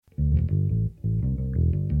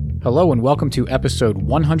Hello and welcome to episode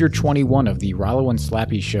 121 of the Rollo and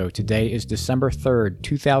Slappy Show. Today is December 3rd,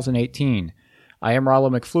 2018. I am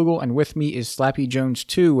Rollo McFlugel, and with me is Slappy Jones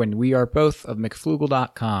 2, and we are both of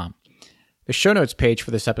McFlugel.com. The show notes page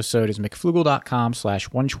for this episode is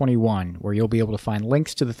McFlugel.com/121, where you'll be able to find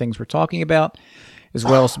links to the things we're talking about, as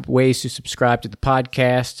well as ways to subscribe to the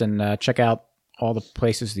podcast and check out all the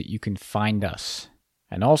places that you can find us.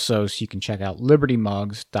 And also, so you can check out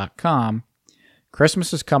LibertyMugs.com.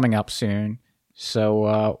 Christmas is coming up soon,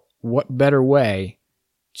 so what better way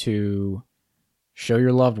to show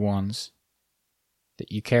your loved ones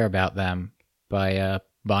that you care about them by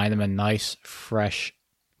buying them a nice, fresh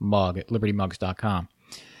mug at LibertyMugs.com.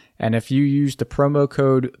 And if you use the promo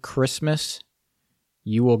code Christmas,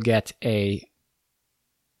 you will get a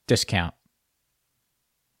discount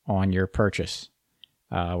on your purchase.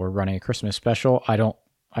 We're running a Christmas special. I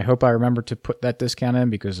hope I remember to put that discount in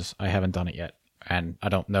because I haven't done it yet. And I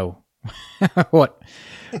don't know what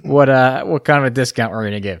kind of a discount we're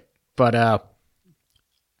going to give. But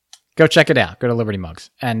go check it out. Go to Liberty Mugs.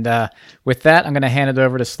 And with that, I'm going to hand it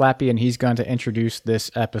over to Slappy, and he's going to introduce this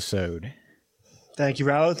episode. Thank you,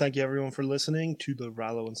 Rollo. Thank you, everyone, for listening to the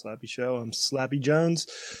Rollo and Slappy Show. I'm Slappy Jones.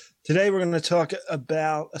 Today, we're going to talk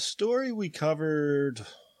about a story we covered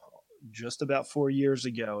just about 4 years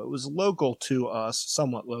ago. It was local to us,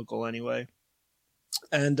 somewhat local anyway.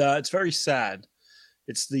 And it's very sad.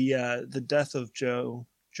 It's the death of Joe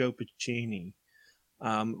Pacini.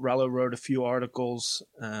 Rollo wrote a few articles.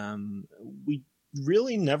 We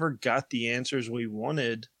really never got the answers we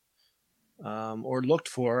wanted or looked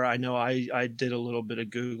for. I know I did a little bit of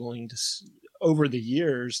Googling over the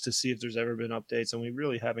years to see if there's ever been updates, and we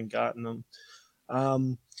really haven't gotten them.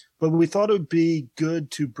 But we thought it would be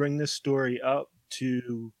good to bring this story up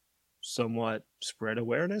to somewhat spread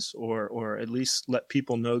awareness or at least let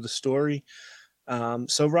people know the story.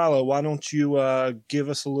 So Rollo, why don't you give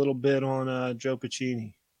us a little bit on Joe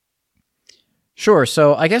Pacini? Sure.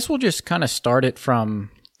 So I guess we'll just kind of start it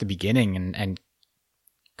from the beginning and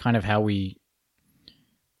kind of how we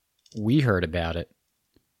heard about it.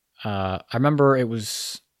 I remember it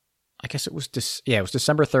was December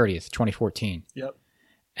 30th, 2014. Yep.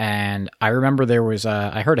 And I remember there was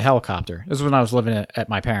I heard a helicopter. This was when I was living at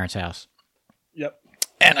my parents' house. Yep.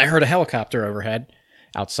 And I heard a helicopter overhead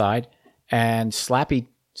outside, and Slappy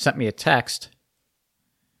sent me a text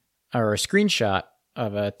or a screenshot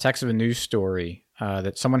of a text of a news story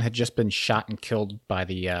that someone had just been shot and killed by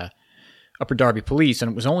the Upper Darby police,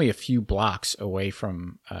 and it was only a few blocks away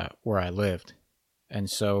from where I lived. And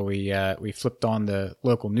so we flipped on the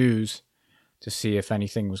local news to see if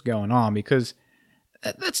anything was going on, because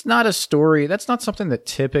that's not a story. That's not something that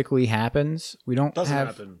typically happens. We don't Doesn't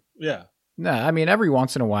happen. Yeah. No, I mean, every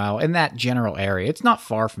once in a while in that general area. It's not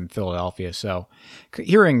far from Philadelphia, so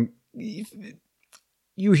you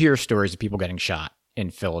hear stories of people getting shot in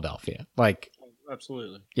Philadelphia. Like,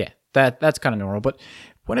 absolutely. Yeah, that's kind of normal. But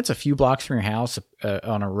when it's a few blocks from your house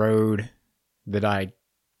on a road that I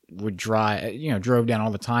would drove down all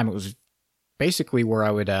the time, it was basically where I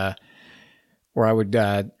would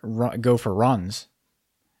go for runs.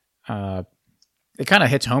 It kind of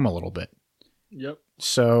hits home a little bit. Yep.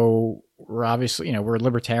 So we're obviously, we're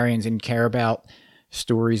libertarians and care about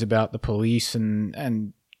stories about the police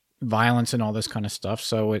and violence and all this kind of stuff.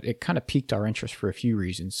 So it kind of piqued our interest for a few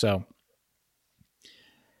reasons. So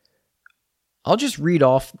I'll just read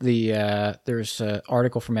off there's an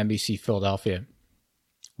article from NBC Philadelphia,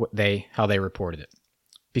 how they reported it,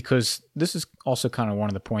 because this is also kind of one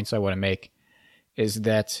of the points I want to make, is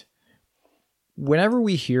that whenever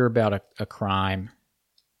we hear about a crime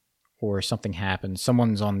or something happens,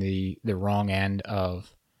 someone's on the wrong end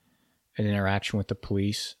of an interaction with the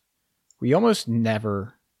police, we almost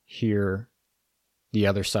never hear the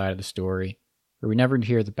other side of the story, or we never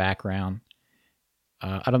hear the background.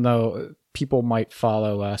 I don't know, people might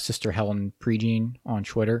follow Sister Helen Pregene on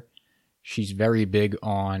Twitter. She's very big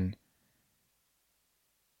on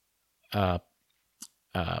death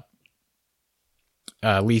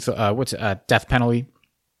penalty.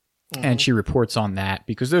 Mm-hmm. And she reports on that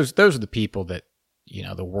because those are the people that,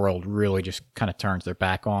 the world really just kind of turns their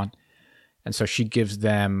back on. And so she gives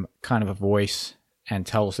them kind of a voice and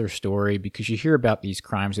tells their story, because you hear about these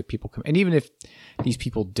crimes that people commit. And even if these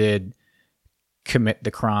people did commit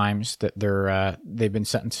the crimes that they've been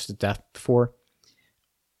sentenced to death for,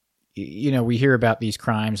 we hear about these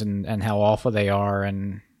crimes and how awful they are.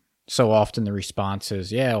 And so often the response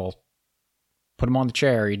is, yeah, well, put him on the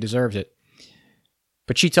chair. He deserves it.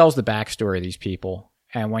 But she tells the backstory of these people.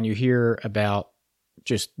 And when you hear about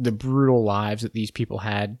just the brutal lives that these people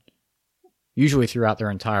had, usually throughout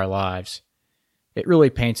their entire lives, it really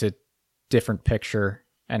paints a different picture,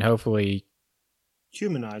 and hopefully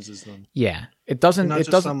humanizes them. Yeah, it doesn't. Not it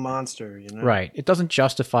just doesn't. some monster, Right. It doesn't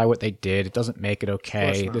justify what they did. It doesn't make it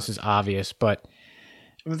okay. This is obvious, but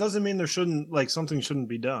it doesn't mean there shouldn't something shouldn't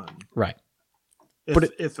be done. Right.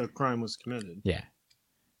 If a crime was committed. Yeah.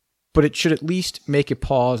 But it should at least make you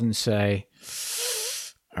pause and say,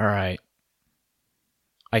 all right,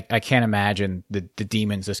 I can't imagine the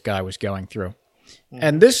demons this guy was going through. Mm-hmm.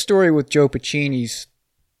 And this story with Joe Pacini's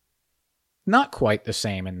not quite the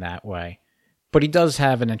same in that way, but he does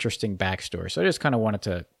have an interesting backstory. So I just kind of wanted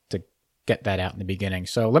to get that out in the beginning.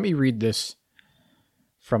 So let me read this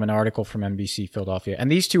from an article from NBC Philadelphia. And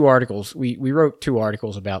these two articles, we wrote two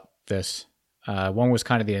articles about this. One was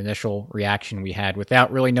kind of the initial reaction we had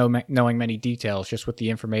without really knowing many details, just with the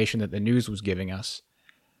information that the news was giving us.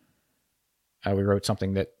 We wrote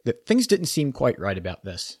something that things didn't seem quite right about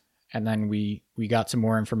this. And then we got some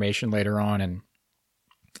more information later on, and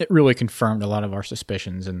it really confirmed a lot of our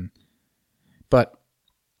suspicions. But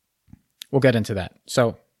we'll get into that.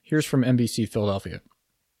 So here's from NBC Philadelphia.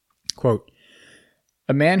 Quote,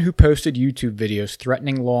 a man who posted YouTube videos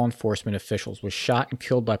threatening law enforcement officials was shot and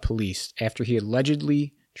killed by police after he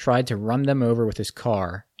allegedly tried to run them over with his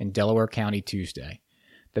car in Delaware County Tuesday.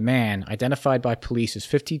 The man, identified by police as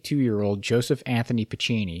 52-year-old Joseph Anthony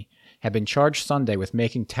Pacini, had been charged Sunday with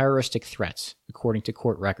making terroristic threats, according to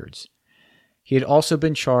court records. He had also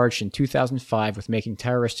been charged in 2005 with making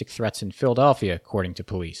terroristic threats in Philadelphia, according to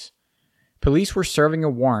police. Police were serving a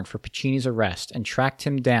warrant for Pacini's arrest and tracked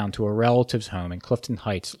him down to a relative's home in Clifton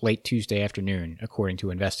Heights late Tuesday afternoon, according to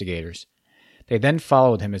investigators. They then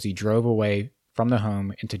followed him as he drove away from the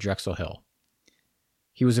home into Drexel Hill.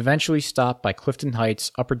 He was eventually stopped by Clifton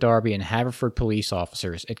Heights, Upper Darby, and Haverford police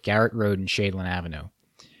officers at Garrett Road and Shadeland Avenue.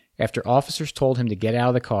 After officers told him to get out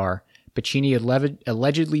of the car, Pacini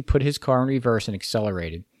allegedly put his car in reverse and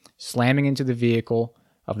accelerated, slamming into the vehicle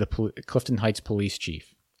of the Clifton Heights police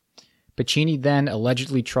chief. Pacini then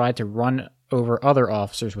allegedly tried to run over other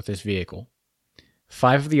officers with his vehicle.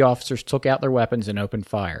 5 of the officers took out their weapons and opened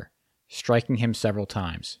fire, striking him several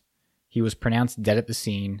times. He was pronounced dead at the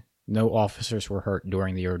scene. No officers were hurt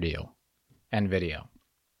during the ordeal. End video.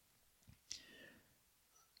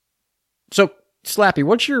 So, Slappy,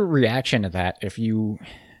 what's your reaction to that? If you...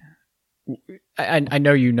 I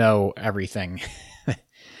know you know everything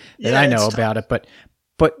that I know about it, but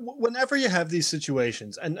whenever you have these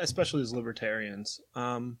situations, and especially as libertarians,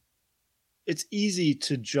 it's easy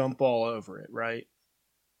to jump all over it, right?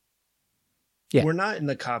 Yeah. We're not in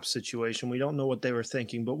the cop situation. We don't know what they were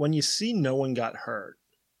thinking, but when you see no one got hurt,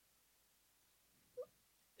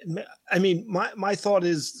 I mean, my thought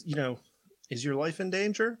is, is your life in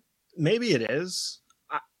danger? Maybe it is.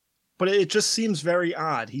 But it just seems very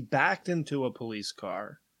odd. He backed into a police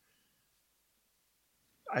car.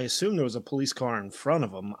 I assume there was a police car in front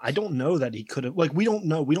of him. I don't know that he could have... we don't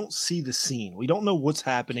know. We don't see the scene. We don't know what's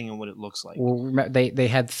happening and what it looks like. Well, they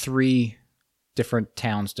had 3 different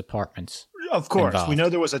towns departments. Of course. Involved. We know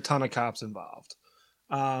there was a ton of cops involved.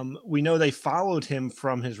 We know they followed him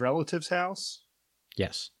from his relative's house.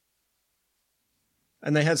 Yes.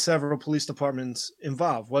 And they had several police departments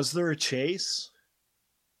involved. Was there a chase?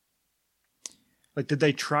 Did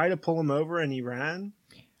they try to pull him over and he ran?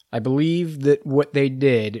 I believe that what they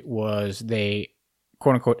did was they,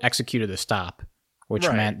 quote unquote, executed the stop, which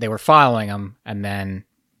meant they were following him and then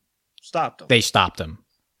stopped him. They stopped him.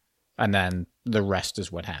 And then the rest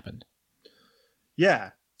is what happened.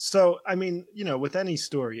 Yeah. So, I mean, with any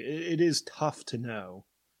story, it is tough to know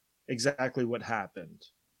exactly what happened.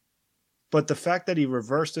 But the fact that he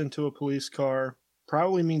reversed into a police car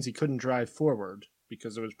probably means he couldn't drive forward,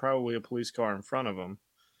 because there was probably a police car in front of him.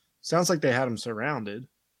 Sounds like they had him surrounded.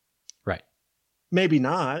 Right. Maybe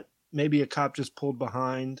not. Maybe a cop just pulled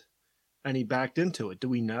behind and he backed into it. Do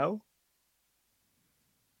we know?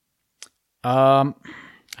 I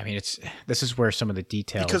mean, this is where some of the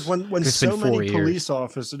details... Because when so many police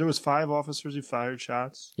officers... There was 5 officers who fired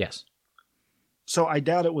shots? Yes. So I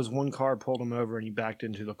doubt it was one car pulled him over and he backed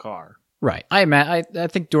into the car. Right. I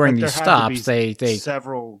think during these stops, they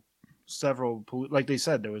several, like they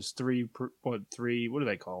said, there was 3, what do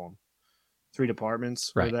they call them? 3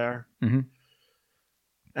 departments were there. Mm-hmm.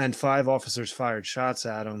 And 5 officers fired shots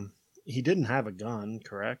at him. He didn't have a gun,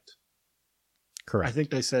 correct? Correct. I think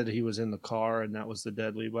they said he was in the car and that was the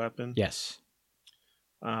deadly weapon. Yes.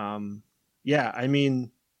 Yeah, I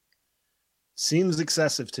mean, seems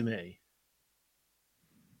excessive to me.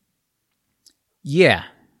 Yeah.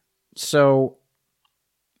 So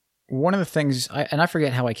one of the things, I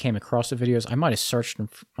forget how I came across the videos. I might have searched them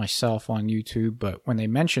myself on YouTube, but when they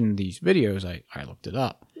mentioned these videos, I looked it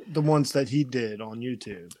up. The ones that he did on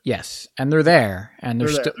YouTube. Yes, and they're there, and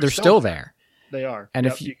they're still there. They are. And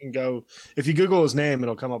if you can go, if you Google his name,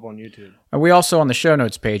 it'll come up on YouTube. And we also, on the show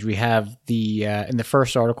notes page, we have the in the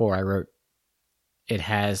first article I wrote, it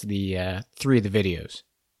has the 3 of the videos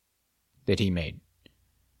that he made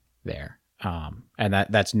there, and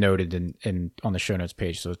that's noted in on the show notes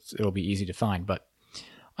page, so it'll be easy to find. But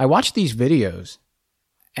I watched these videos,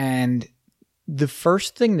 and the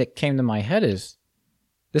first thing that came to my head is,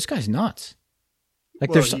 this guy's nuts.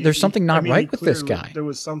 Like, there's something not right with this guy. There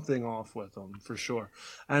was something off with him, for sure.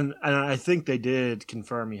 And I think they did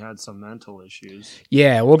confirm he had some mental issues.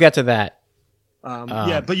 Yeah, we'll get to that.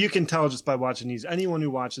 Yeah, but you can tell just by watching these. Anyone who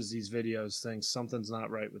watches these videos thinks something's not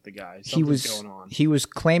right with the guy. Something's going on. He was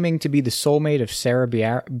claiming to be the soulmate of Sarah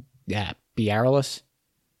Bareilles.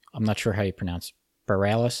 I'm not sure how you pronounce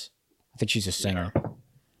Bareilles. I think she's a singer. Yeah.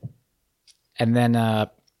 And then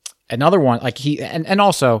another one, like and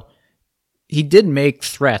also, he did make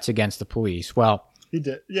threats against the police. Well, he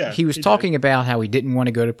did. Yeah, he was talking about how he didn't want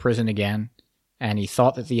to go to prison again, and he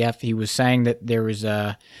thought that he was saying that there was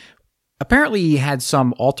apparently he had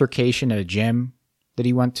some altercation at a gym that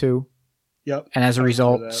he went to. Yep. And as a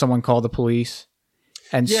result, someone called the police.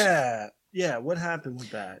 And yeah. What happened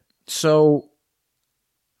with that? So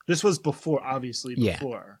this was before, obviously.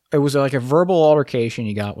 Before it was like a verbal altercation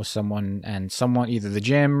he got with someone, and someone, either the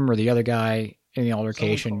gym or the other guy in the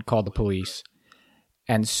altercation, called the police.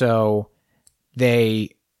 And so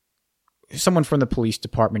someone from the police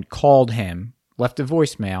department called him, left a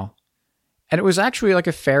voicemail, and it was actually like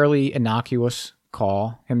a fairly innocuous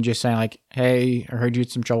call. Him just saying like, "Hey, I heard you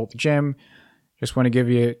had some trouble at the gym. Just want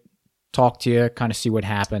to talk to you, kind of see what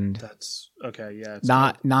happened." That's okay. Yeah.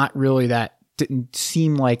 Not really that, didn't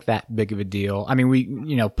seem like that big of a deal. I mean,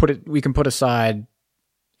 we can put aside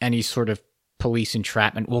any sort of police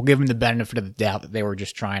entrapment. We'll give him the benefit of the doubt that they were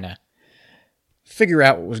just trying to figure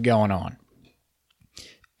out what was going on.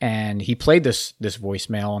 And he played this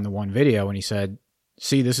voicemail on the one video, and he said,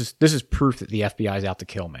 "See, this is proof that the FBI is out to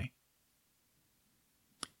kill me."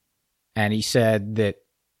 And he said that,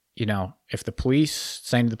 if the police,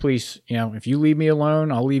 saying to the police, if you leave me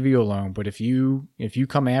alone, I'll leave you alone. But if you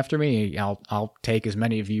come after me, I'll take as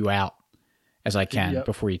many of you out as I can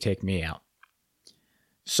before you take me out.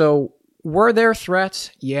 So were there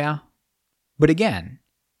threats? Yeah. But again,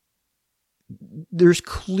 there's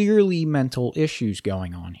clearly mental issues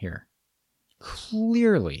going on here.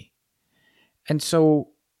 Clearly. And so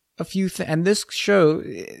and this show,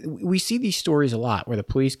 we see these stories a lot where the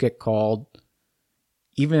police get called,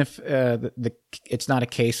 even if it's not a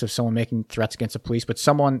case of someone making threats against the police, but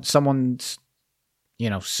someone's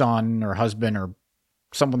son or husband or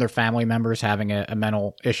some of their family members having a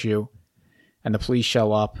mental issue, and the police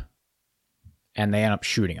show up and they end up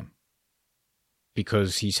shooting him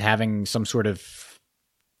because he's having some sort of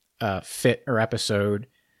fit or episode,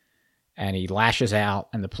 and he lashes out,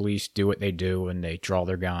 and the police do what they do, and they draw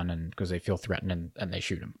their gun and because they feel threatened, and they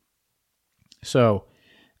shoot him. So,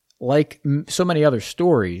 like so many other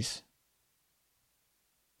stories,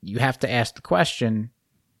 you have to ask the question,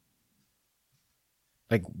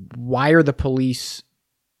 like, why are the police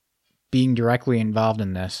being directly involved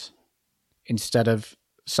in this instead of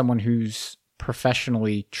someone who's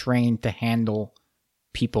professionally trained to handle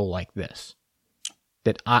people like this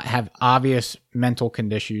that have obvious mental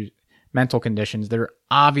conditions that are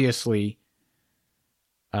obviously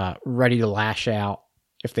ready to lash out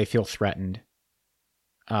if they feel threatened.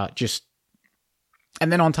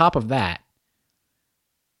 And then on top of that,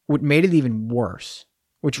 what made it even worse,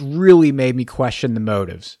 which really made me question the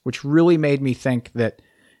motives, which really made me think that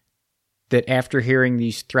after hearing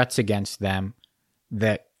these threats against them,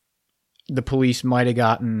 that the police might have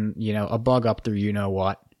gotten, a bug up their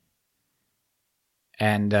you-know-what,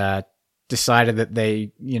 and decided that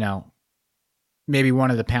they, maybe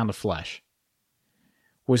wanted a pound of flesh,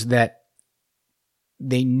 was that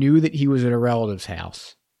they knew that he was at a relative's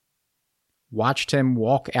house, watched him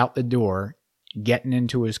walk out the door, getting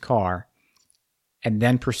into his car, and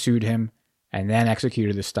then pursued him, and then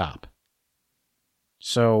executed the stop.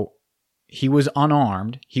 So he was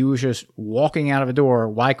unarmed. He was just walking out of a door.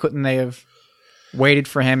 Why couldn't they have waited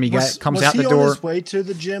for him? Comes out the door. Was he on his way to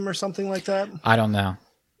the gym or something like that? I don't know.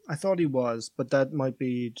 I thought he was, but that might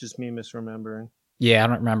be just me misremembering. Yeah, I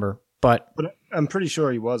don't remember. But I'm pretty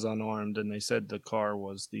sure he was unarmed, and they said the car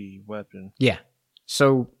was the weapon. Yeah.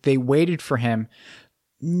 So they waited for him,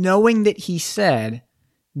 knowing that he said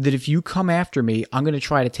that if you come after me, I'm going to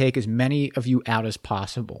try to take as many of you out as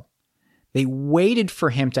possible. They waited for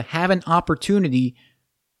him to have an opportunity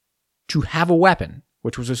to have a weapon,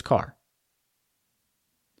 which was his car.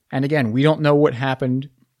 And again, we don't know what happened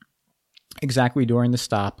exactly during the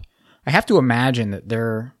stop. I have to imagine that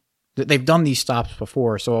they've done these stops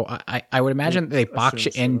before, so I would imagine that they box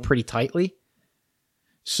you in pretty tightly.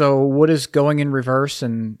 So what does going in reverse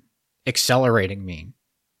and accelerating mean?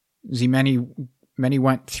 Does he mean he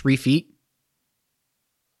went 3 feet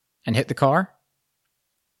and hit the car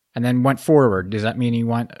and then went forward? Does that mean he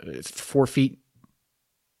went 4 feet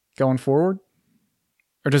going forward?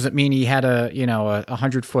 Or does it mean he had a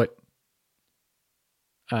 100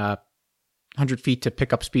 feet to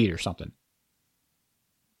pick up speed or something?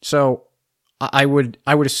 So I would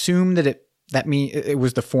assume that it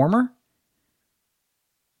was the former.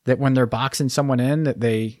 That when they're boxing someone in, that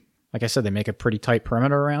they, like I said, they make a pretty tight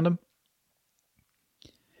perimeter around them.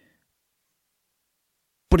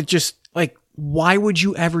 But it just, like, why would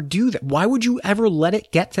you ever do that? Why would you ever let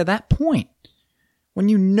it get to that point when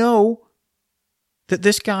you know that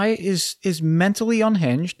this guy is mentally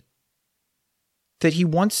unhinged, that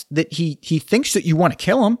he thinks that you want to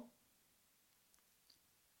kill him,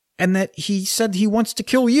 and that he said he wants to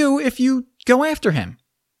kill you if you go after him?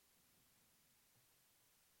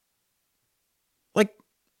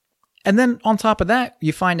 And then on top of that,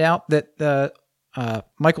 you find out that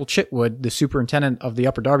Michael Chitwood, the superintendent of the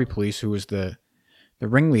Upper Darby Police, who was the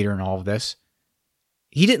ringleader in all of this,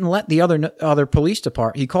 he didn't let the other police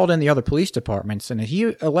department. He called in the other police departments, and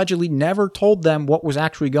he allegedly never told them what was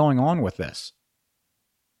actually going on with this.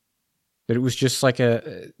 That it was just like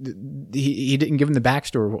he didn't give them the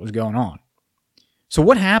backstory of what was going on. So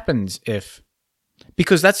what happens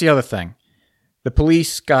because that's the other thing. The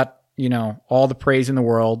police got, all the praise in the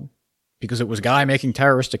world, because it was a guy making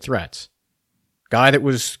terroristic threats. Guy that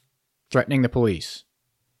was threatening the police.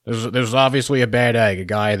 There was obviously a bad egg. A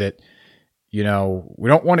guy that, we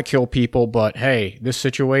don't want to kill people, but hey, this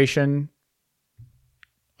situation,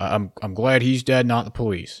 I'm glad he's dead, not the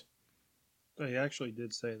police. He actually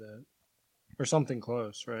did say that. Or something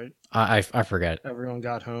close, right? I forget. Everyone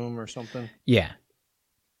got home or something. Yeah.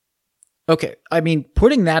 Okay, I mean,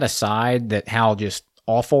 putting that aside, that how just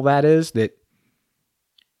awful that is, that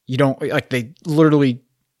you don't, like, they literally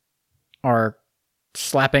are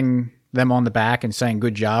slapping them on the back and saying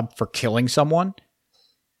good job for killing someone,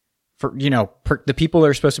 for the people that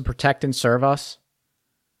are supposed to protect and serve us.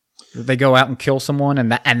 They go out and kill someone,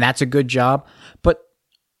 and that's a good job. But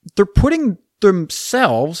they're putting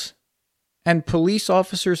themselves and police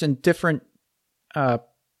officers in different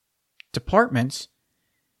departments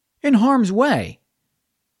in harm's way.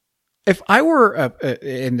 If I were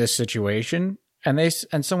in this situation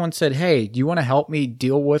and someone said, "Hey, do you want to help me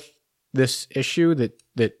deal with this issue that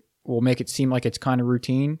will make it seem like it's kind of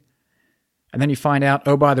routine?" And then you find out,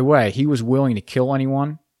 oh, by the way, he was willing to kill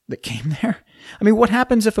anyone that came there. I mean, what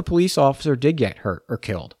happens if a police officer did get hurt or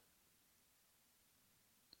killed?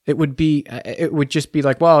 It would just be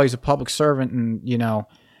like, well, he's a public servant, and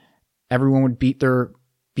everyone would beat their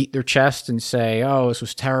chest and say, "Oh, this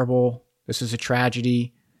was terrible. This is a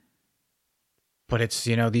tragedy." But it's,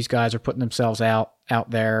 these guys are putting themselves out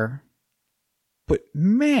there. But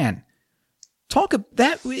man, talk of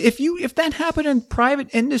that. If that happened in private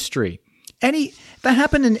industry, that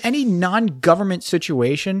happened in any non-government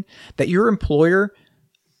situation, that your employer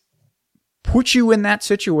puts you in that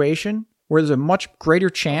situation where there's a much greater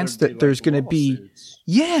chance that there's going to be,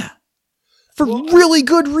 for really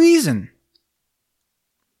good reason.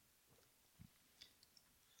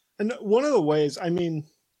 And one of the ways, I mean,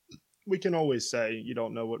 we can always say you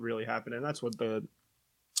don't know what really happened, and that's what the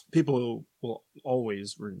people who will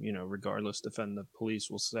always, regardless, defend the police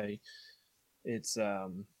will say. It's,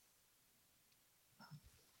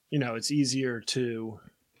 it's easy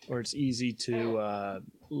to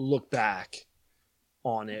look back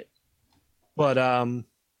on it, but and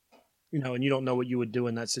you don't know what you would do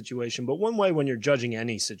in that situation. But one way, when you're judging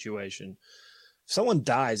any situation, if someone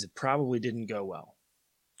dies, it probably didn't go well.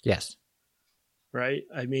 Yes. Right?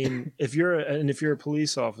 I mean, if you're a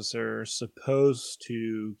police officer supposed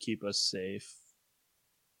to keep us safe,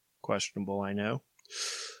 questionable, I know,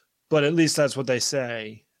 but at least that's what they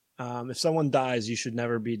say. If someone dies, you should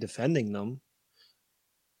never be defending them,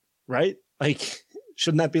 right? Like,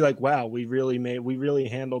 shouldn't that be like, wow, we really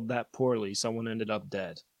handled that poorly. Someone ended up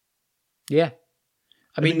dead. Yeah.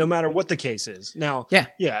 I mean, no matter what the case is. Now,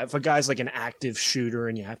 yeah, if a guy's like an active shooter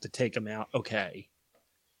and you have to take him out, okay.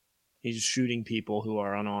 He's shooting people who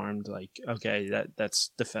are unarmed. Like, okay, that's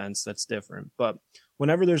defense. That's different. But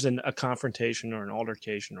whenever there's a confrontation or an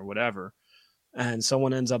altercation or whatever, and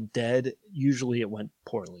someone ends up dead, usually it went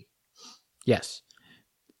poorly. Yes.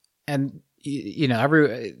 And,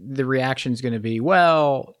 the reaction is going to be,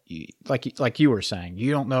 well, like you were saying, you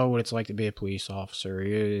don't know what it's like to be a police officer.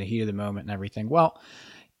 You're in the heat of the moment and everything. Well,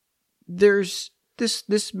 there's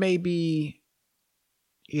this may be,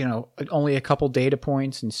 only a couple data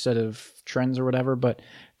points instead of trends or whatever, but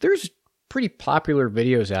there's pretty popular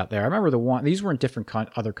videos out there. I remember the one, these were in different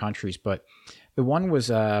other countries, but the one was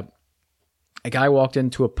a guy walked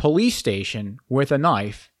into a police station with a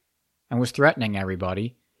knife and was threatening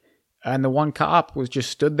everybody. And the one cop was just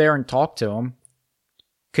stood there and talked to him,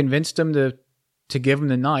 convinced him to give him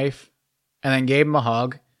the knife, and then gave him a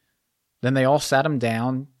hug. Then they all sat him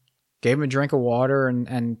down, gave him a drink of water,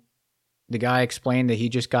 and the guy explained that he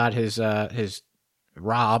just got his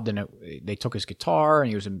robbed, and they took his guitar, and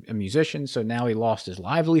he was a musician, so now he lost his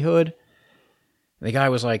livelihood. The guy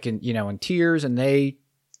was like in tears, and I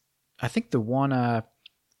think the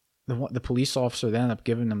police officer that ended up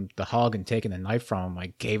giving him the hug and taking the knife from him,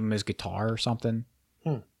 like gave him his guitar or something.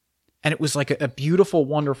 And it was like a beautiful,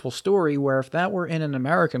 wonderful story where if that were in an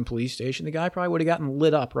American police station, the guy probably would have gotten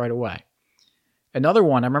lit up right away. Another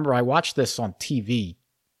one, I remember I watched this on TV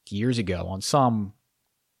years ago on some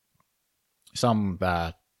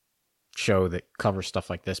show that covers stuff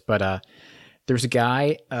like this. But there's a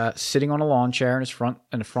guy sitting on a lawn chair in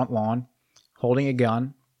the front lawn, holding a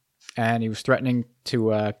gun, and he was threatening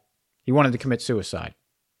to he wanted to commit suicide.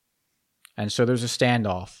 And so there's a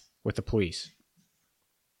standoff with the police.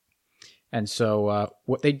 And so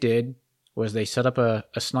what they did was they set up a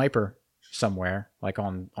sniper somewhere, like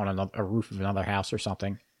on a roof of another house or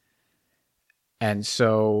something. And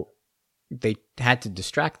so they had to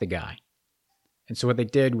distract the guy. And so what they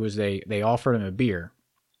did was they offered him a beer.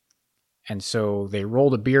 And so they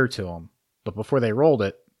rolled a beer to him. But before they rolled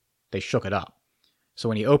it, they shook it up. So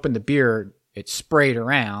when he opened the beer, it sprayed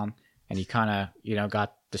around, and he kind of,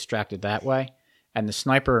 got distracted that way. And the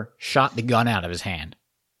sniper shot the gun out of his hand.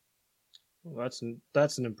 Well,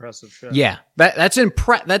 that's an impressive shot. Yeah, that's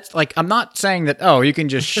like, I'm not saying that, you can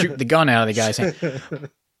just shoot the gun out of the guy's hand.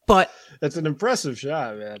 But that's an impressive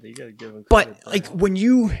shot, man. You gotta give him credit.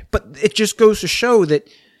 But it just goes to show that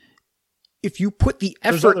if you put the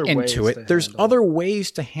effort into it, there's other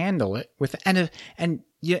ways to handle it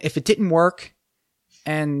if it didn't work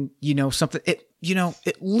and something,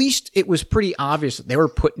 at least it was pretty obvious that they were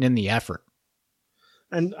putting in the effort.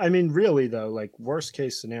 And I mean, really though, like worst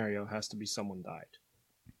case scenario has to be someone died.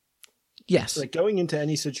 Yes. Like going into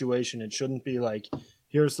any situation, it shouldn't be like,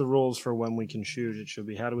 here's the rules for when we can shoot. It should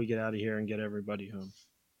be, how do we get out of here and get everybody home?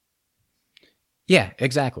 Yeah,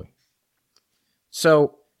 exactly.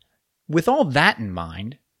 So with all that in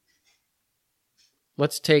mind,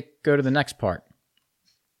 let's go to the next part.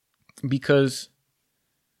 Because,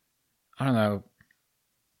 I don't know,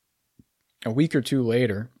 a week or two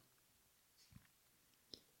later,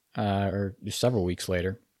 or several weeks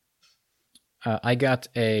later, I got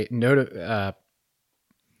a note.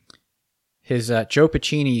 Joe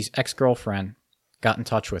Pacini's ex-girlfriend got in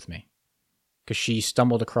touch with me because she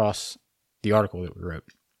stumbled across the article that we wrote,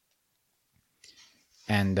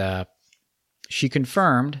 and she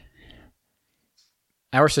confirmed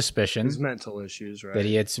our suspicions. His mental issues, right? That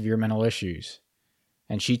he had severe mental issues,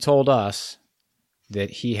 and she told us that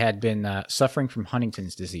he had been suffering from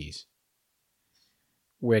Huntington's disease.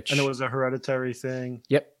 And it was a hereditary thing.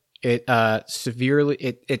 Yep. It severely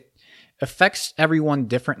it affects everyone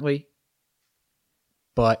differently,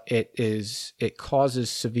 but it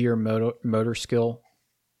causes severe motor skill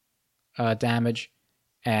damage,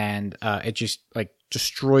 and it just like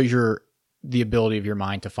destroys the ability of your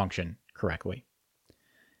mind to function correctly.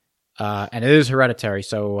 And it is hereditary.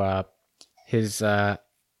 So his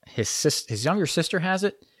younger sister has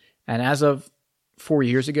it, and as of 4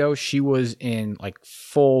 years ago, she was in like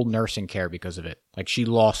full nursing care because of it. Like she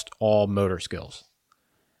lost all motor skills.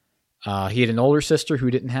 He had an older sister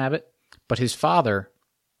who didn't have it, but his father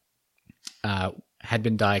had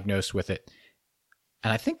been diagnosed with it,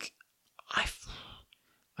 and I think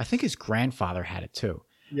his grandfather had it too.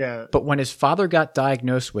 Yeah. But when his father got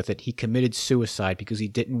diagnosed with it, he committed suicide because he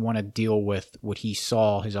didn't want to deal with what he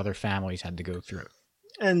saw his other families had to go through.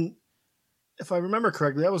 And if I remember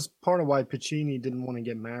correctly, that was part of why Pacini didn't want to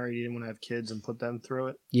get married. He didn't want to have kids and put them through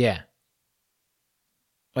it. Yeah.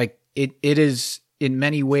 Like, it is, in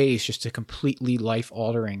many ways, just a completely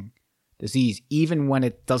life-altering disease, even when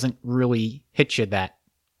it doesn't really hit you that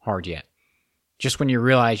hard yet. Just when you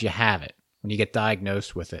realize you have it, when you get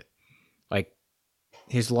diagnosed with it. Like,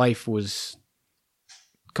 his life was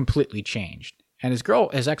completely changed. And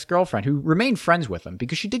his ex-girlfriend, who remained friends with him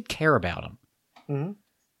because she did care about him. Mm-hmm.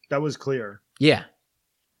 That was clear. Yeah.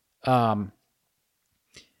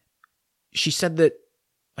 She said that,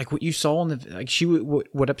 like, what you saw in the, like,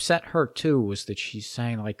 what upset her too was that she's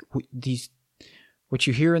saying, like, what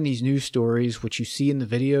you hear in these news stories, what you see in the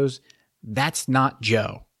videos, that's not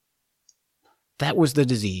Joe. That was the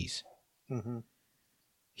disease. Mm-hmm.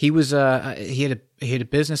 He was he had a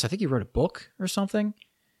business. I think he wrote a book or something.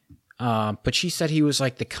 But she said he was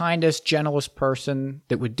like the kindest, gentlest person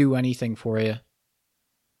that would do anything for you.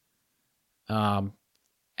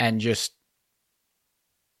 And just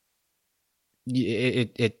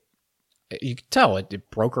it you could tell it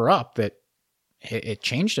broke her up, that it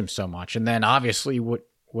changed him so much. And then obviously what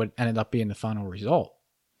ended up being the final result.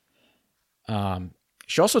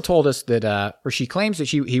 She also told us that, or she claims that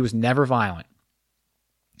he was never violent.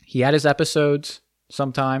 He had his episodes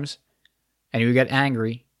sometimes, and he would get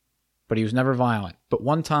angry, but he was never violent. But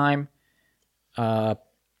one time,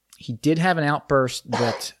 he did have an outburst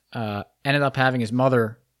that ended up having his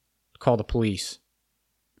mother call the police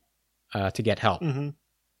to get help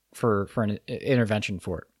for an intervention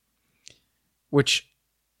for it. Which,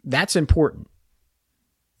 that's important,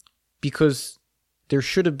 because there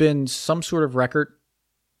should have been some sort of record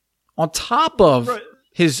on top of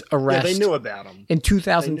his arrest. Yeah, they knew about him in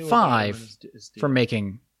 2005 for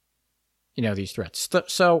making, these threats.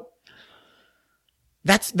 So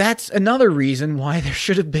that's another reason why there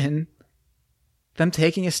should have been them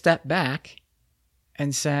taking a step back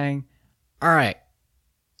and saying, all right,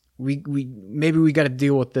 we maybe we got to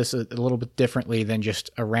deal with this a little bit differently than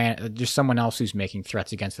just someone else who's making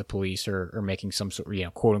threats against the police or making some sort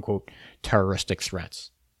of, quote unquote, terroristic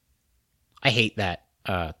threats. I hate that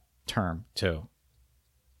term too.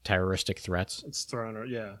 Terroristic threats. It's thrown out.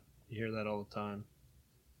 Yeah, you hear that all the time.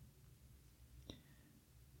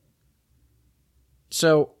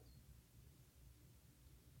 So,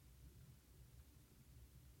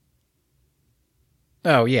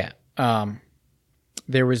 oh yeah,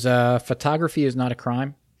 there was photography is not a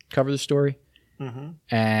crime. Cover the story,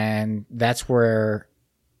 and that's where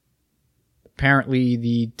apparently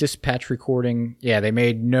the dispatch recording. Yeah, they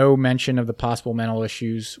made no mention of the possible mental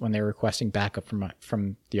issues when they were requesting backup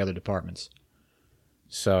from the other departments.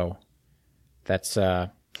 So that's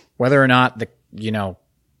whether or not they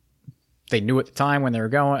knew at the time when they were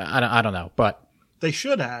going. I don't know, but they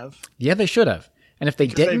should have. Yeah, they should have. And if they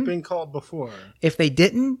didn't, they've been called before. If they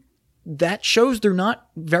didn't, that shows they're not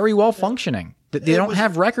very well functioning. That they don't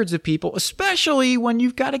have records of people, especially when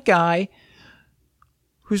you've got a guy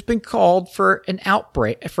who's been called for an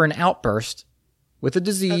outburst with a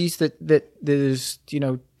disease that is,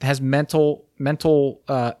 has mental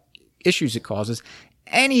issues it causes,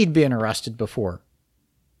 and he'd been arrested before.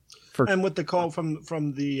 And with the call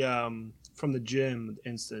from the gym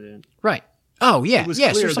incident, right? Oh yeah,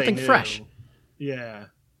 yes, there's something fresh. Yeah.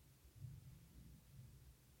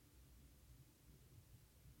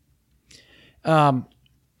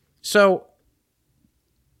 So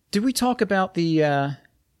did we talk about the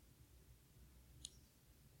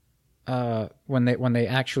when they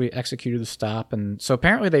actually executed the stop? And so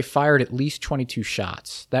apparently they fired at least 22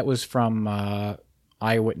 shots. That was from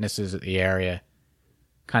eyewitnesses at the area,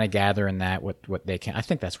 kind of gathering that what they can. I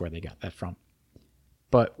think that's where they got that from.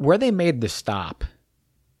 But where they made the stop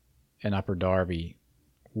in Upper Darby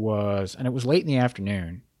and it was late in the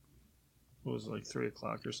afternoon. It was like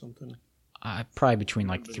 3:00 or something. Probably between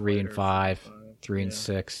like 3 and 5, 3 and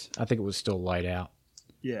 6. I think it was still light out.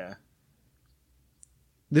 Yeah.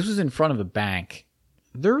 This was in front of the bank.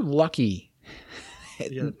 They're lucky.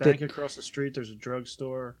 Yeah, the bank across the street, there's a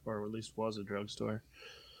drugstore, or at least was a drugstore.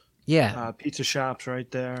 Yeah. Pizza shops right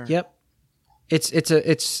there. Yep.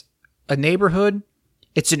 It's a neighborhood.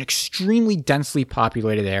 It's an extremely densely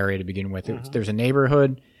populated area to begin with. There's a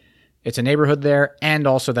neighborhood. It's a neighborhood there, and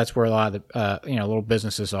also that's where a lot of the little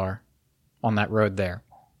businesses are on that road there.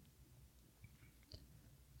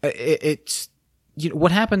 It's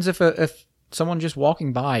what happens if someone just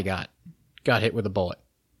walking by got hit with a bullet?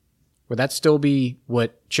 Would that still be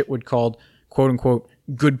what Chitwood called, quote unquote,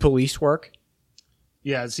 good police work?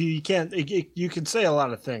 Yeah, see, you can't. You can say a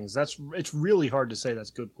lot of things. It's really hard to say that's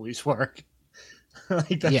good police work.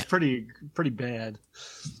 Like that's pretty bad.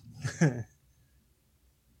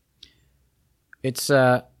 It's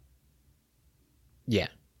yeah.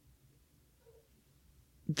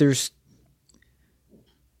 There's,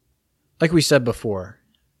 like we said before,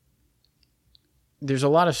 there's a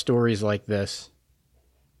lot of stories like this,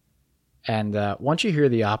 and once you hear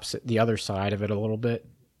the other side of it a little bit,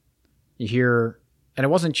 you hear, and it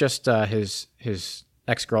wasn't just his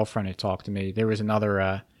ex-girlfriend who talked to me. There was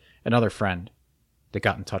another friend that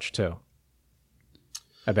got in touch too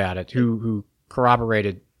about it, who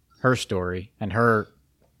corroborated her story and her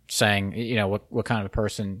saying, what kind of a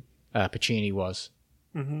person Pacini was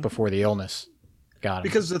before the illness got him.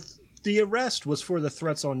 Because the arrest was for the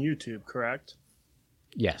threats on YouTube, correct?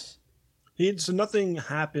 Yes. So nothing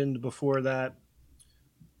happened before that.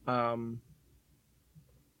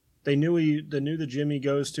 They knew the gym he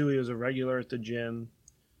goes to. He was a regular at the gym.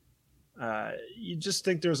 You just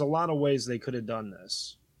think there's a lot of ways they could have done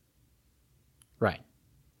this. Right.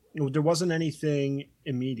 There wasn't anything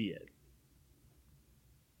immediate.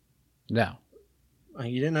 No.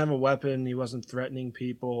 He didn't have a weapon. He wasn't threatening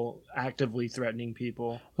people, actively threatening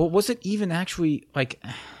people. Well, was it even actually like?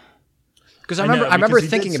 Because I remember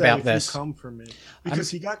thinking about this. You come for me, because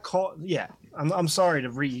he got caught. Yeah, I'm sorry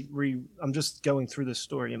to I'm just going through this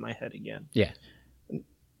story in my head again. Yeah.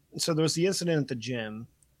 So there was the incident at the gym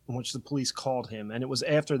in which the police called him, and it was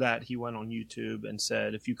after that he went on YouTube and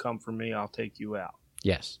said, "If you come for me, I'll take you out."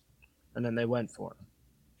 Yes. And then they went for him,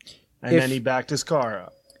 and then he backed his car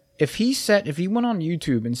up. If he went on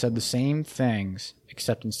YouTube and said the same things,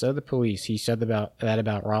 except instead of the police, he said about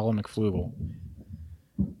Rollo McFlugel,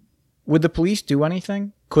 would the police do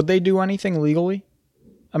anything? Could they do anything legally?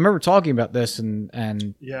 I remember talking about this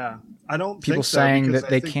and yeah, I don't people think so, saying that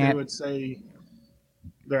they think can't. They would say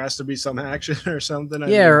there has to be some action or something.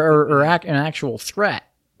 Or an actual threat.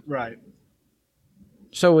 Right.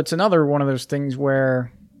 So it's another one of those things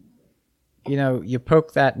where, you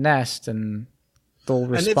poke that nest and they'll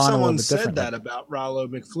respond. And if someone said that about Rollo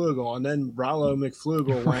McFlugel, and then Rollo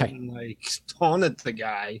McFlugel went and taunted the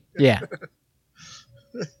guy. Yeah.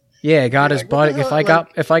 Yeah, got his buddy. If I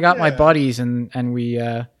got my buddies and we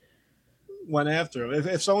went after him.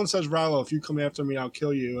 If someone says, Rollo, if you come after me, I'll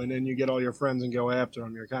kill you, and then you get all your friends and go after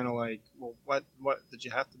him, you're kind of like, well, what did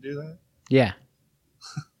you have to do that? Yeah.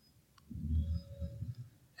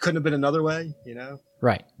 Couldn't have been another way,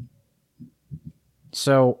 Right.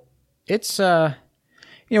 So it's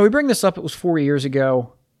we bring this up. It was 4 years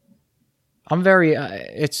ago. I'm very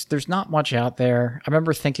there's not much out there. I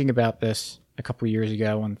remember thinking about this a couple of years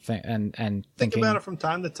ago and thinking about it from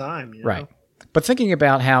time to time, right. But thinking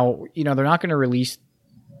about how they're not going to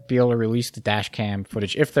be able to release the dash cam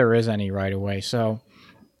footage if there is any right away. So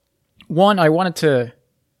one, I wanted to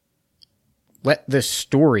let this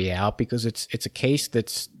story out because it's a case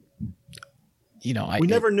that's we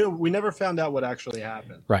never found out what actually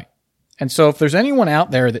happened. Right. And so if there's anyone out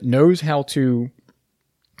there that knows how to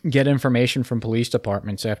get information from police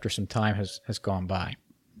departments after some time has gone by,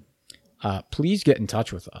 please get in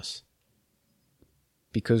touch with us,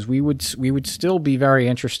 because we would still be very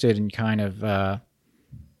interested in kind of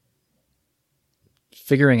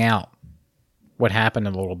figuring out what happened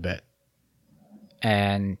a little bit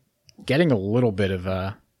and getting a little bit of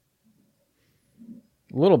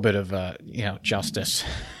justice.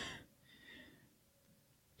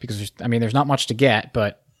 Because there's not much to get,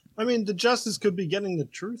 but the justice could be getting the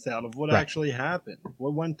truth out of what actually happened,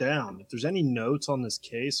 what went down. If there's any notes on this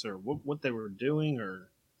case or what they were doing or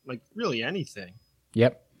really anything.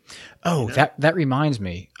 Yep. Oh, that reminds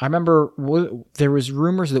me. I remember there was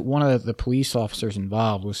rumors that one of the police officers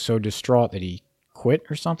involved was so distraught that he quit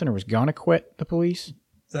or something, or was going to quit the police.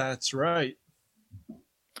 That's right.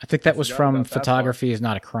 I think that was from Photography is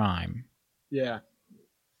Not a Crime. Yeah.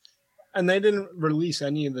 And they didn't release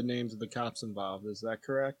any of the names of the cops involved. Is that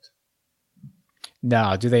correct?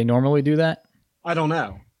 No. Do they normally do that? I don't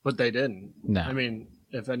know, but they didn't. No.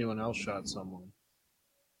 If anyone else shot someone,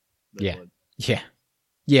 they would. Yeah.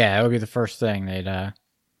 Yeah, it would be the first thing they'd,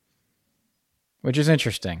 which is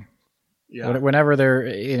interesting. Yeah. Whenever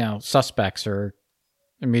they're, suspects are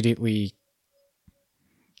immediately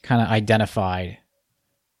kind of identified,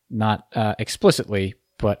 not explicitly,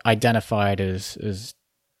 but identified as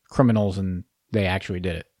criminals, and they actually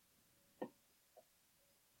did it.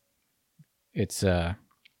 It's not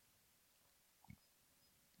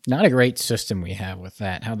a great system we have with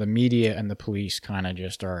that, how the media and the police kind of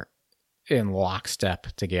just are in lockstep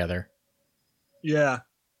together. Yeah.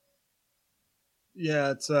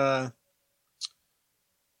 Yeah, it's a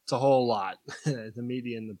whole lot. The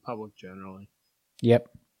media and the public generally. Yep.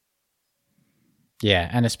 Yeah,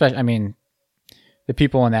 and especially, the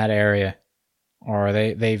people in that area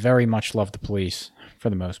they very much love the police for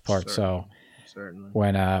the most part. Certainly.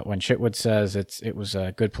 When Chitwood says it was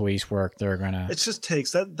good police work, they're gonna. It just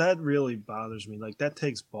takes that really bothers me. That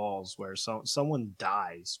takes balls where someone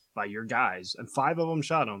dies by your guys and 5 of them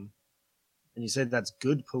shot him, and you say that's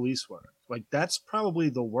good police work. That's probably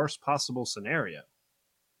the worst possible scenario.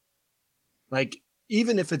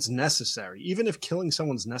 Even if it's necessary, even if killing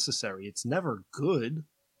someone's necessary, it's never good.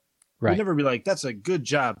 Right. You'd never be like, that's a good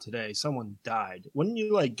job today. Someone died. Wouldn't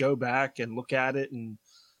you go back and look at it and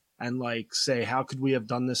say, how could we have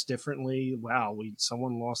done this differently? Wow,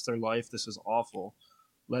 someone lost their life. This is awful.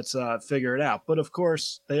 Let's figure it out. But of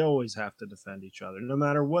course, they always have to defend each other. No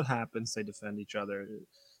matter what happens, they defend each other.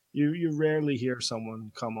 You rarely hear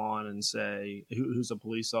someone come on and say who's a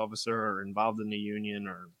police officer or involved in the union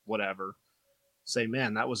or whatever say,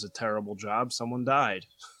 "Man, that was a terrible job. Someone died."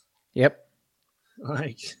 Yep.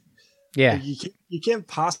 Like, Yeah. you can't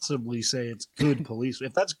possibly say it's good police.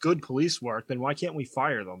 If that's good police work, then why can't we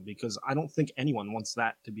fire them? Because I don't think anyone wants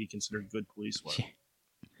that to be considered good police work.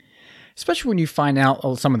 Especially when you find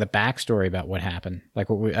out some of the backstory about what happened, like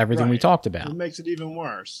everything we talked about. It makes it even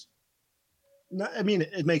worse. No, I mean,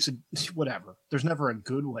 it makes it whatever. There's never a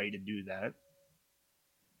good way to do that.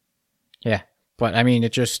 Yeah, but I mean,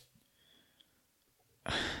 it just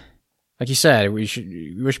like you said, we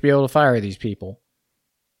should be able to fire these people.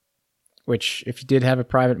 Which, if you did have a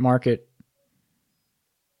private market,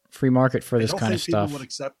 free market for this kind of stuff, people would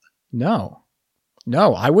accept it. No,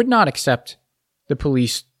 I would not accept the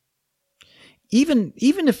police. Even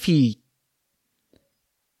if he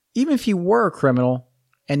were a criminal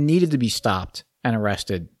and needed to be stopped and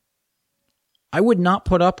arrested, I would not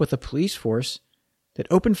put up with a police force that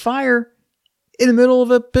opened fire in the middle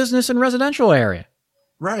of a business and residential area.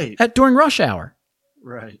 Right. During rush hour.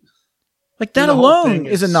 Right. Like, that alone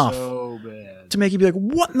is enough so bad to make you be like,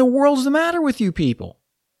 what in the world's the matter with you people?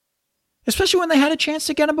 Especially when they had a chance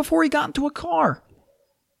to get him before he got into a car.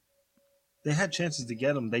 They had chances to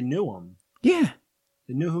get him. They knew him. Yeah.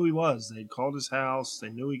 They knew who he was. They'd called his house. They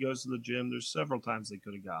knew he goes to the gym. There's several times they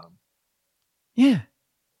could have got him. Yeah.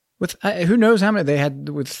 With who knows how many they had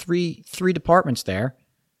with three departments there.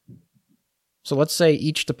 So let's say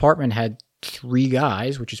each department had 3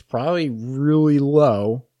 guys, which is probably really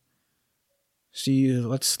low. So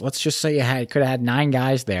let's just say you could have had 9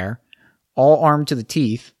 guys there, all armed to the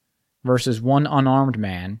teeth, versus one unarmed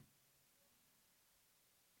man.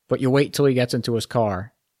 But you wait till he gets into his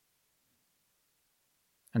car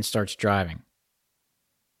and starts driving.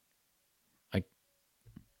 Like,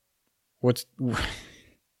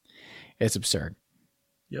 it's absurd.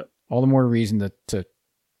 Yep. All the more reason to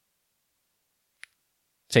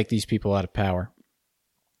take these people out of power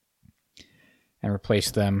and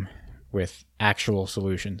replace them with actual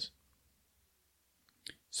solutions.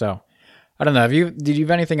 So, I don't know. Did you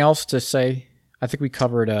have anything else to say? I think we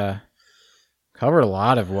covered a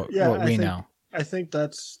lot of what we know. I think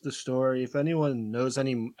that's the story. If anyone knows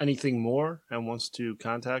anything more and wants to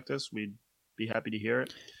contact us, we'd be happy to hear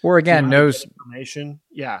it. Or again, knows information.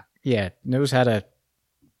 Yeah, knows how to.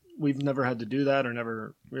 We've never had to do that or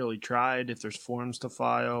never really tried. If there's forms to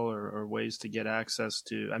file or ways to get access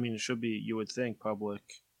to, I mean, it should be, you would think, public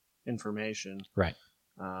information. Right.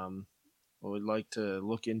 But we'd like to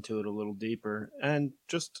look into it a little deeper and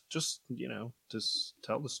just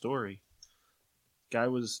tell the story. Guy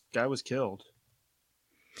was killed.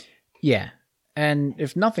 Yeah, and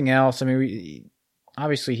if nothing else, I mean,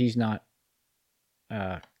 obviously he's not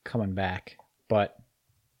coming back, but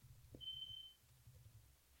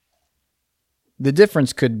the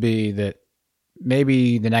difference could be that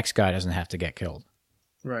maybe the next guy doesn't have to get killed.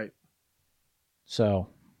 Right. So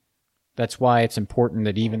that's why it's important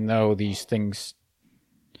that even though these things,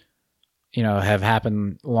 have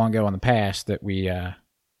happened long ago in the past, that we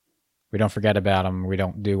don't forget about them. We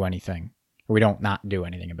don't do anything. We don't not do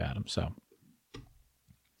anything about them. So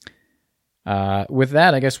with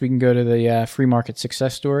that, I guess we can go to the free market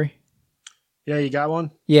success story. Yeah, you got one?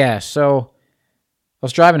 Yeah, so I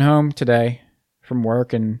was driving home today from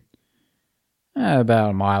work and about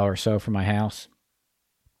a mile or so from my house.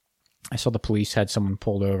 I saw the police had someone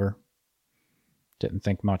pulled over. Didn't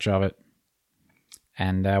think much of it.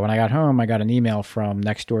 And when I got home, I got an email from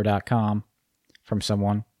nextdoor.com from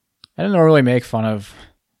someone. I didn't really make fun of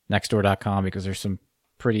nextdoor.com because there's some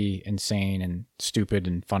pretty insane and stupid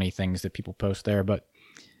and funny things that people post there. But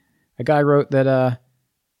a guy wrote that,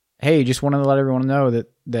 hey, just wanted to let everyone know that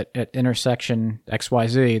at intersection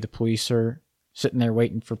XYZ, the police are sitting there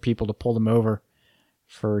waiting for people to pull them over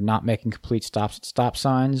for not making complete stops at stop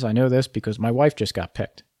signs. I know this because my wife just got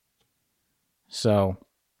picked. So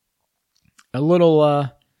a little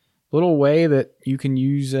way that you can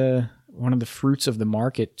use one of the fruits of the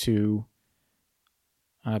market to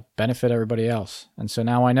benefit everybody else. And so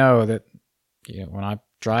now I know that when I'm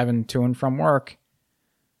driving to and from work,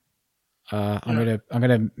 I'm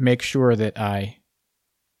gonna make sure that I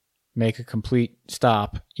make a complete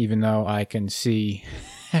stop, even though I can see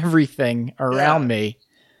everything around me.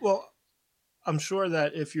 Well, I'm sure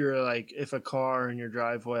that if a car in your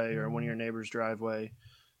driveway or one of your neighbor's driveway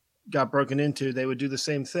got broken into, they would do the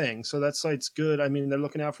same thing. So that site's good. I mean, they're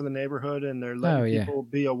looking out for the neighborhood and they're letting people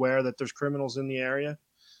be aware that there's criminals in the area,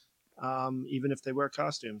 even if they wear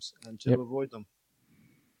costumes, and to avoid them.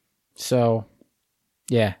 So,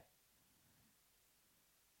 yeah.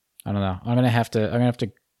 I don't know. I'm gonna have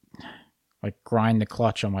to like grind the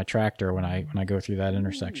clutch on my tractor when I go through that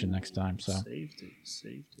intersection next time. So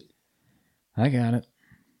Safety. I got it.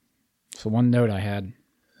 It's the one note I had.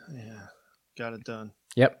 Yeah, got it done.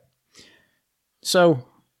 Yep. So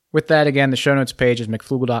with that, again, the show notes page is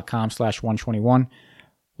mcflugel.com/121.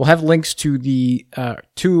 We'll have links to the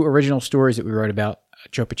 2 original stories that we wrote about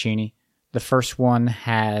Joe Pacini. The first one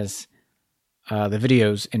has the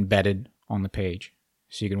videos embedded on the page,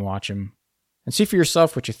 so you can watch them and see for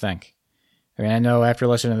yourself what you think. I mean, I know after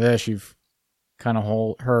listening to this, you've kind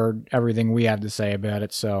of heard everything we have to say about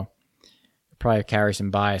it, so you'll probably carry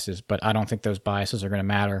some biases, but I don't think those biases are going to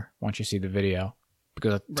matter once you see the video,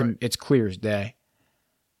 because it's clear as day.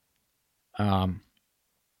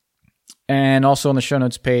 And also on the show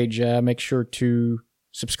notes page, make sure to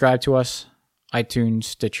subscribe to us, iTunes,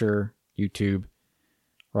 Stitcher, YouTube.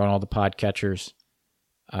 We're on all the podcatchers.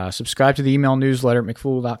 Subscribe to the email newsletter at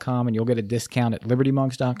mcfool.com, and you'll get a discount at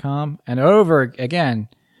libertymugs.com. And over again,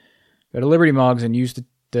 go to Liberty Mugs and use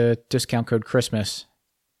the discount code Christmas,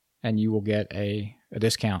 and you will get a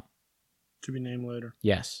discount. To be named later.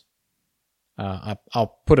 Yes.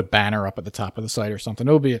 I'll put a banner up at the top of the site or something.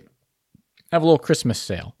 It'll be have a little Christmas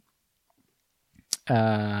sale.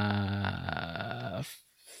 Yeah,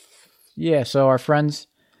 so our friends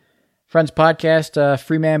podcast,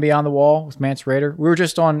 Free Man Beyond the Wall with Mance Raider.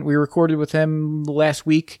 We recorded with him last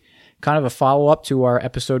week, kind of a follow-up to our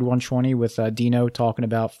episode 120 with Dino talking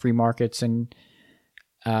about free markets and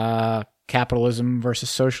capitalism versus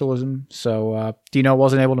socialism. So Dino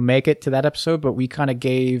wasn't able to make it to that episode, but we kind of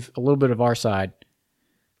gave a little bit of our side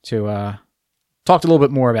to talked a little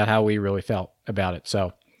bit more about how we really felt about it.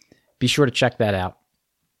 So be sure to check that out.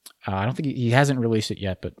 I don't think he hasn't released it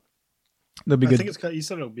yet, but it'll be good. I think he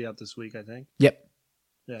said it'll be out this week, I think. Yep.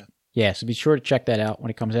 Yeah, so be sure to check that out when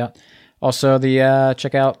it comes out. Also,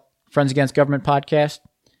 check out Friends Against Government podcast,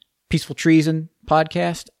 Peaceful Treason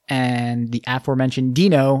podcast, and the aforementioned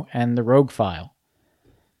Dino and the Rogue File.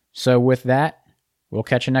 So with that, we'll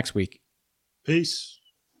catch you next week. Peace.